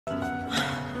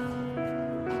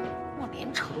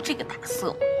色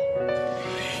魔，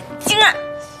竟然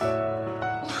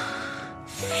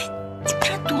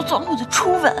夺走了我的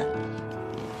初吻！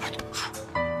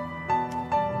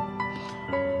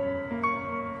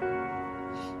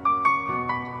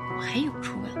我还有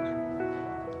初吻吗？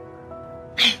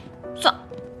哎，算了，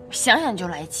我想想就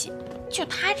来气。就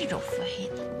他这种腹黑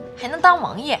的，还能当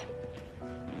王爷？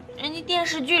人家电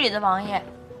视剧里的王爷，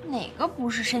哪个不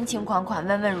是深情款款、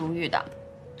温文如玉的？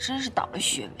真是倒了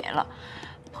血霉了，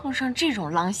碰上这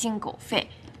种狼心狗肺、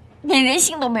连人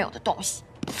性都没有的东西。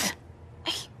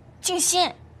哎，静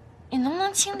心，你能不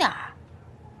能轻点儿？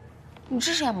你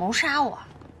这是想谋杀我？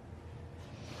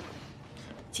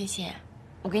静心，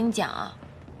我跟你讲啊，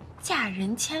嫁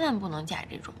人千万不能嫁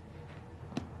这种。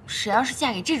谁要是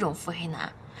嫁给这种腹黑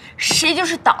男，谁就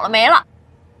是倒了霉了。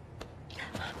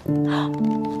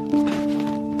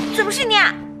怎么是你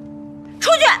啊？出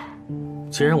去！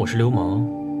既然我是流氓，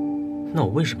那我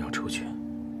为什么要出去？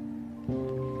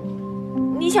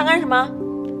你想干什么？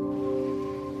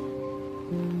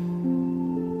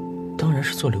当然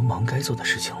是做流氓该做的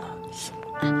事情了。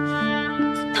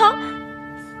疼！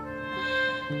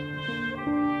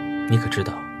你可知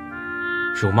道，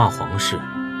辱骂皇室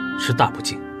是大不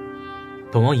敬，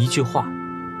本王一句话，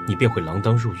你便会锒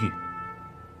铛入狱，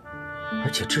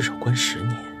而且至少关10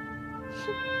年。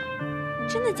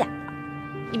真的假的？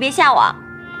你别吓我！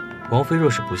王妃若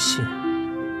是不信，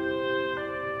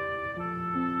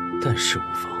但是无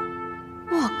妨。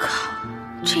我靠，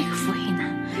这个腹黑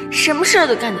男什么事儿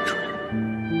都干得出来，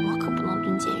我可不能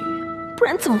蹲监狱，不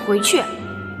然怎么回去？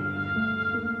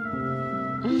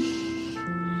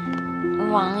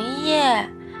王爷，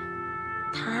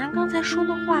唐然刚才说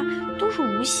的话都是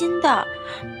无心的，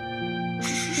只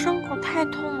是伤口太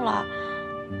痛了，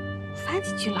发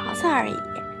几句牢骚而已。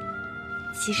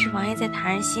其实王爷在唐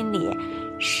然心里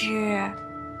是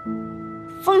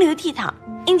风流倜傥、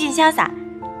英俊潇洒、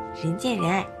人见人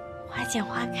爱、花见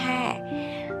花开。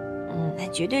那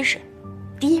绝对是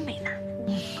第一美男。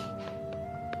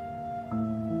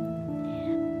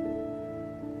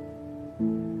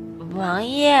王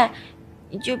爷，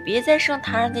你就别再生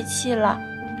唐然的气了，好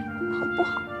不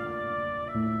好？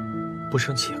不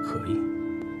生气也可以，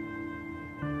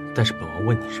但是本王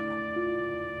问你什么，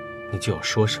你就要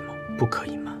说什么，不可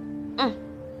以瞒。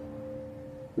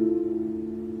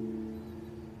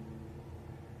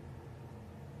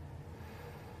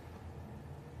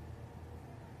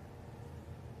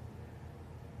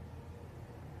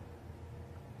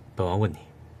本王问你，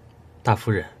大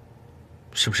夫人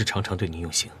是不是常常对你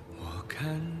用刑？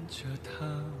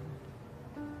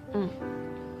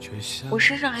我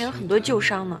身上还有很多旧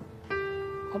伤呢，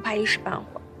恐怕一时半会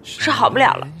儿是好不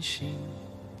了了。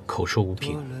口说无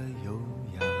凭，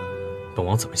本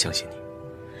王怎么相信你？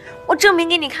我证明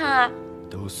给你看啊！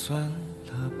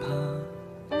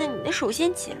那你的手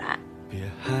先起来，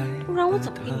不然我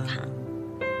怎么给你看？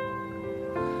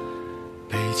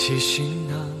背起行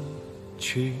囊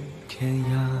去天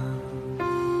涯。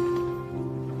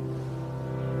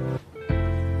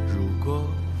如果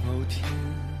某天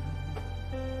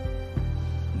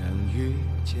能遇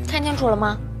见，看清楚了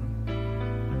吗？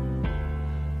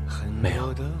没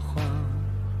有。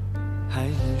还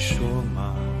能说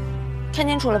吗？看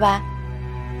清楚了吧？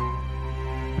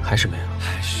还是没有。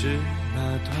还是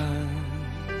那段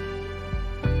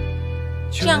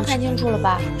这样看清楚了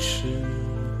吧？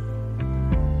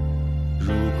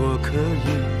如果可以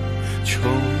重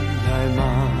来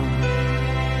吗？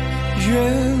原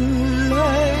来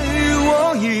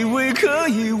我以为可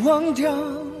以忘掉，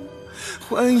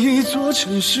换一座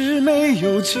城市没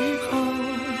有记号，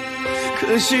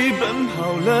可惜奔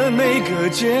跑了每个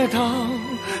街道，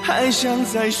还想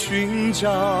再寻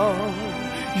找。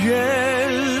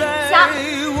原来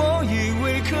我以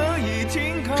为可以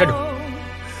停靠，站住！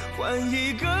换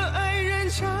一个爱人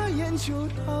眨眼就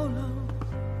到老，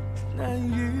难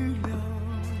预料。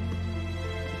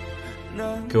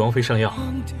给王妃上药，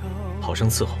好生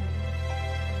伺候。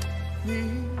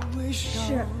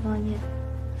是，王爷。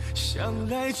想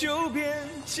来就变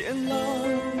煎熬。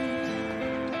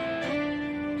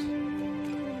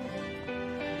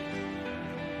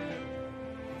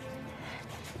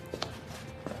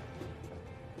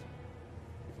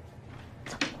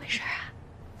怎么回事啊？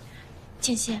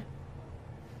倩倩，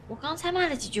我刚才骂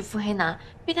了几句腹黑男，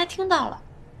被他听到了。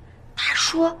他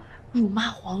说辱骂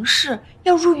皇室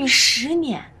要入狱10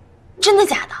年，真的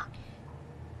假的？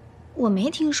我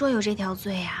没听说有这条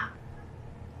罪啊！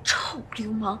臭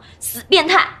流氓，死变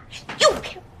态，又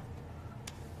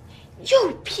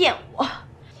骗我！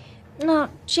那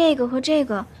这个和这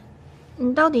个，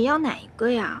你到底要哪一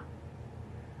个呀？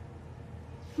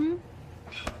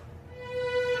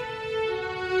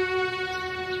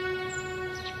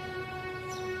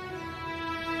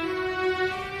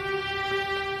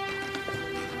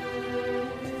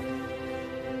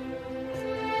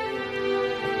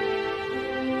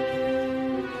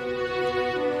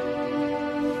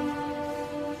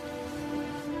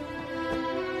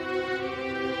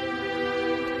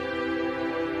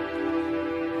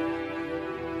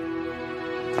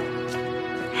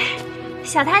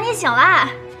小谭，你醒啦！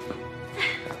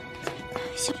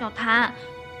小谭，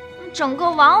整个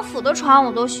王府的床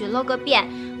我都寻了个遍，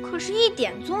可是一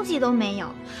点踪迹都没有。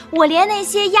我连那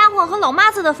些丫鬟和老妈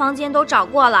子的房间都找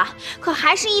过了，可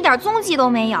还是一点踪迹都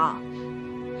没有。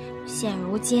现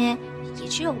如今也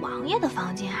只有王爷的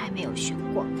房间还没有寻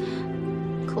过，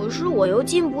可是我又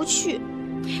进不去，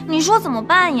你说怎么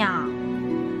办呀？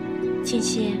锦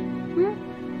溪，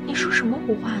你说什么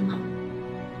胡话呢？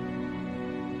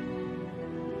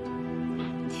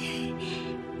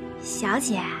小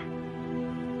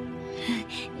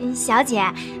姐，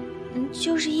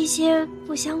就是一些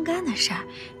不相干的事儿，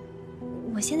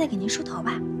我现在给您梳头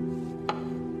吧。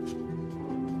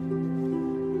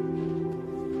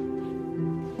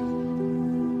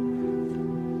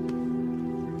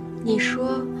你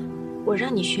说我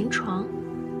让你寻床，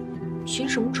寻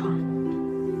什么床？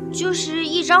就是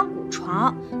一张古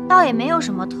床，倒也没有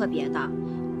什么特别的，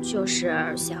就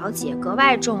是小姐格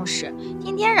外重视，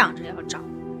天天嚷着要找。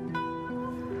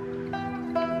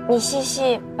你细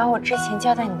细把我之前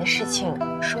交代你的事情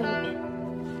说一遍。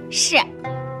是，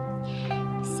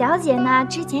小姐呢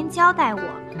之前交代我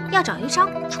要找一张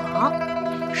古床，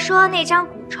说那张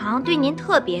古床对您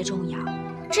特别重要，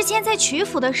之前在曲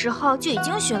府的时候就已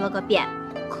经寻了个遍，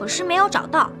可是没有找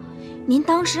到。您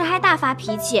当时还大发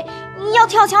脾气，要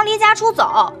跳墙离家出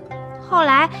走。后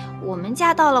来我们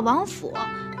嫁到了王府，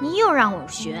您又让我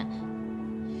寻，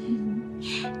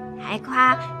还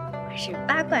夸我是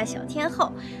八卦小天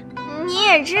后。你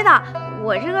也知道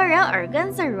我这个人耳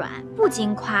根子软，不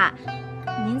经夸。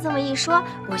您这么一说，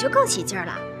我就更起劲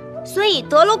了，所以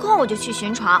得了空我就去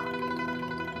寻床，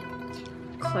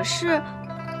可是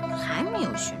还没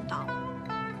有寻到。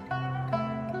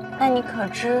那你可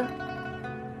知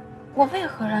我为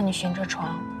何让你寻这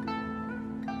床？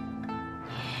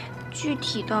具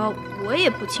体的我也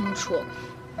不清楚，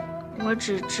我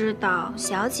只知道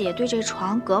小姐对这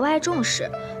床格外重视，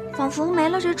仿佛没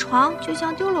了这床就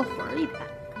像丢了魂儿一般。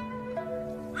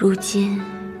如今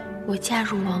我嫁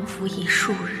入王府已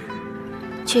数日，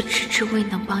却迟迟未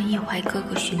能帮叶怀哥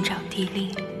哥寻找地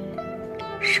令，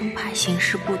生怕行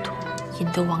事不妥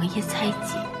引得王爷猜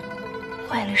忌，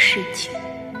坏了事情。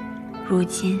如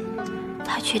今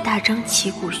他却大张旗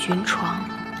鼓寻床，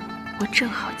我正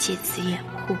好借此掩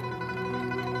护。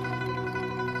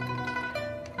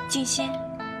静心，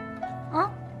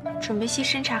准备些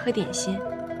参茶和点心，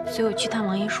随我去趟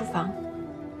王爷书房。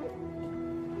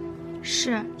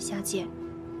是，小姐。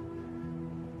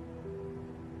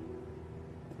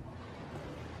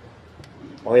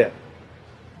王爷，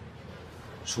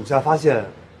属下发现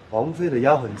王妃的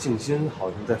丫鬟静心好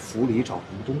像在府里找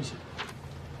什么东西。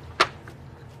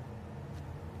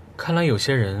看来有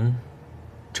些人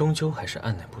终究还是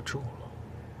按耐不住了。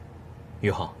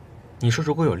于浩，你说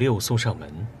如果有猎物送上门，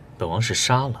本王是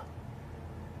杀了，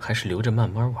还是留着慢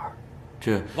慢玩？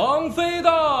这王妃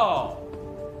到。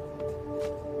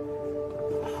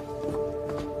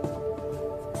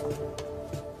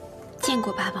见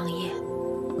过八王爷。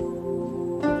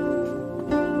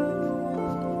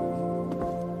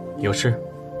有事？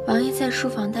王爷在书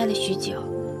房待了许久，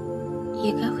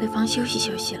也该回房休息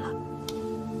休息了。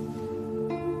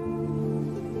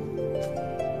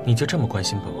你就这么关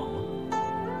心本王吗？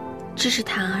这是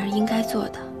檀儿应该做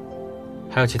的。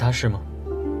还有其他事吗？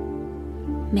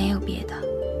没有别的。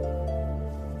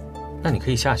那你可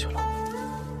以下去了。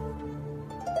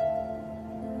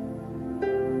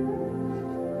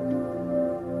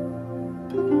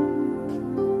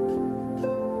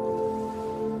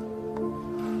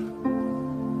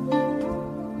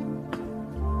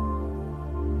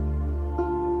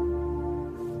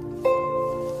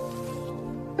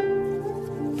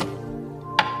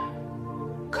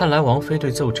看来王妃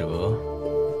对奏折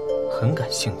很感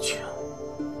兴趣啊。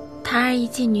檀儿一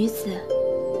介女子，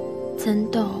怎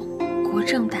斗国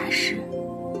政大事？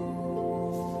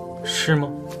是吗？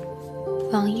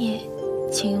王爷，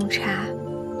请用茶。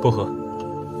不喝。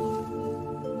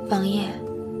王爷，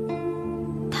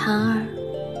檀儿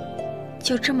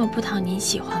就这么不讨您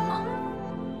喜欢吗？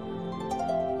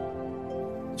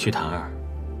曲檀儿，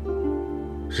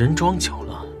人装久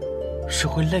了是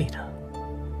会累的。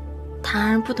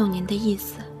檀儿不懂您的意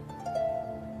思。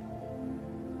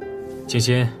静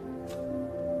心，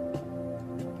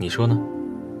你说呢？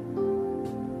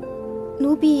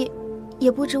奴婢也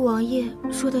不知王爷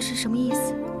说的是什么意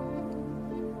思。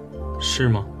是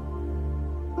吗？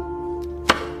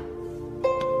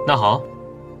那好，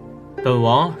本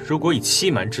王如果以欺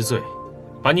瞒之罪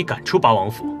把你赶出八王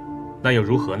府，那又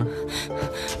如何呢？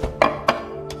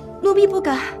奴婢不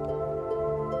敢。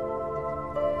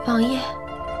王爷，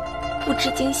不知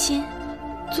静心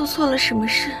做错了什么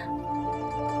事？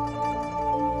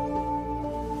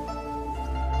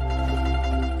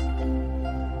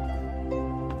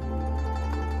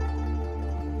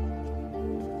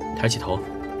抬起头。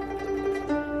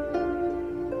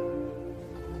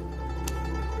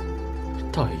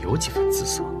倒也有几分姿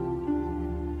色，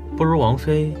不如王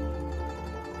妃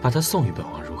把她送与本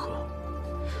王如何？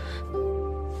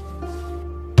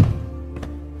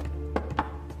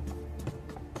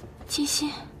金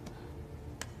心，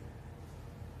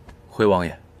回王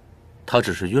爷，他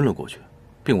只是晕了过去，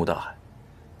并无大碍。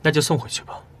那就送回去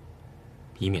吧，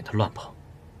以免他乱跑。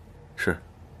是。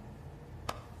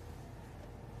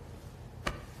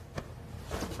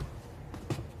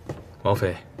王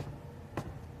妃。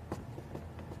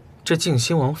这静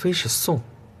心王妃是送，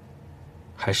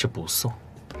还是不送？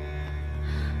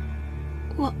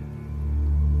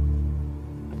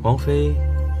王妃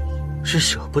是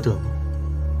舍不得吗？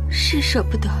是舍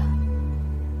不得。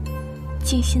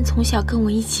静心从小跟我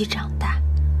一起长大，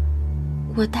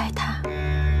我待她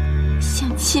像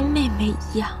亲妹妹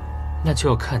一样。那就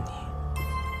要看你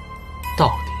到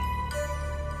底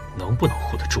能不能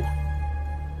护得住。